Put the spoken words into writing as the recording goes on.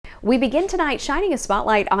We begin tonight shining a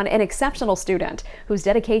spotlight on an exceptional student whose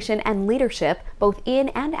dedication and leadership, both in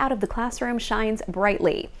and out of the classroom, shines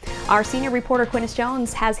brightly. Our senior reporter Quinnis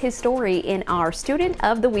Jones has his story in our Student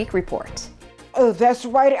of the Week report. That's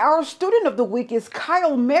right. Our Student of the Week is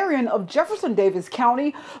Kyle Marin of Jefferson Davis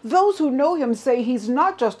County. Those who know him say he's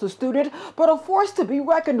not just a student, but a force to be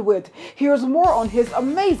reckoned with. Here's more on his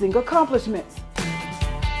amazing accomplishments.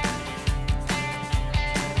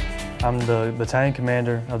 I'm the battalion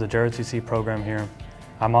commander of the JROTC program here.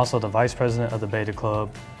 I'm also the vice president of the Beta Club.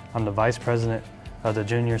 I'm the vice president of the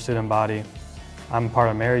junior student body. I'm part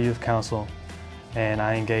of Marin Youth Council, and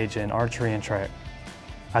I engage in archery and track.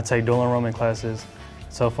 I take dual enrollment classes.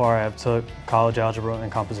 So far I have took college algebra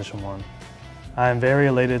and composition 1. I am very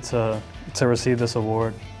elated to receive this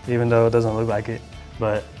award, even though it doesn't look like it,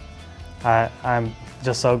 but I'm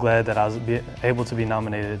just so glad that I was able to be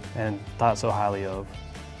nominated and thought so highly of.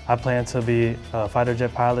 I plan to be a fighter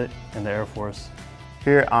jet pilot in the Air Force.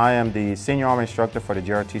 Here I am the senior army instructor for the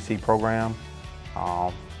JROTC program.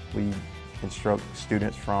 We instruct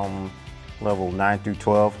students from level 9 through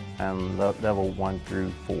 12 and level 1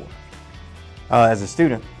 through 4. As a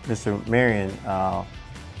student, Mr. Marin,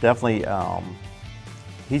 definitely,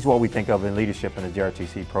 he's what we think of in leadership in the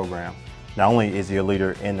JROTC program. Not only is he a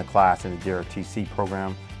leader in the class in the JROTC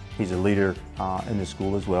program, he's a leader in the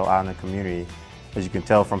school as well, out in the community. As you can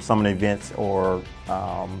tell from some of the events or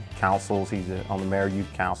councils, he's on the Marin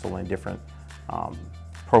Youth Council and different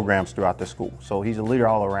programs throughout the school. So he's a leader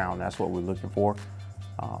all around. That's what we're looking for.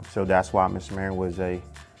 So that's why Mr. Marin was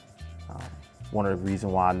one of the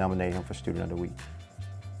reasons why I nominated him for Student of the Week.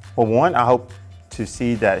 Well, one, I hope to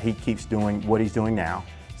see that he keeps doing what he's doing now,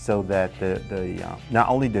 so that not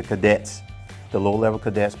only the cadets, the low-level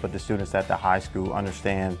cadets, but the students at the high school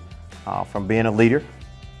understand from being a leader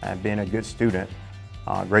and being a good student,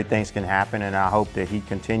 great things can happen, and I hope that he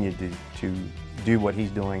continued to do what he's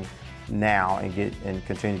doing now and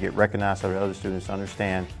continue to get recognized so that other students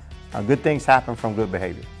understand good things happen from good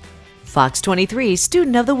behavior. Fox 23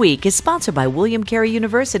 Student of the Week is sponsored by William Carey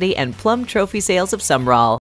University and Plum Trophy Sales of Sumrall.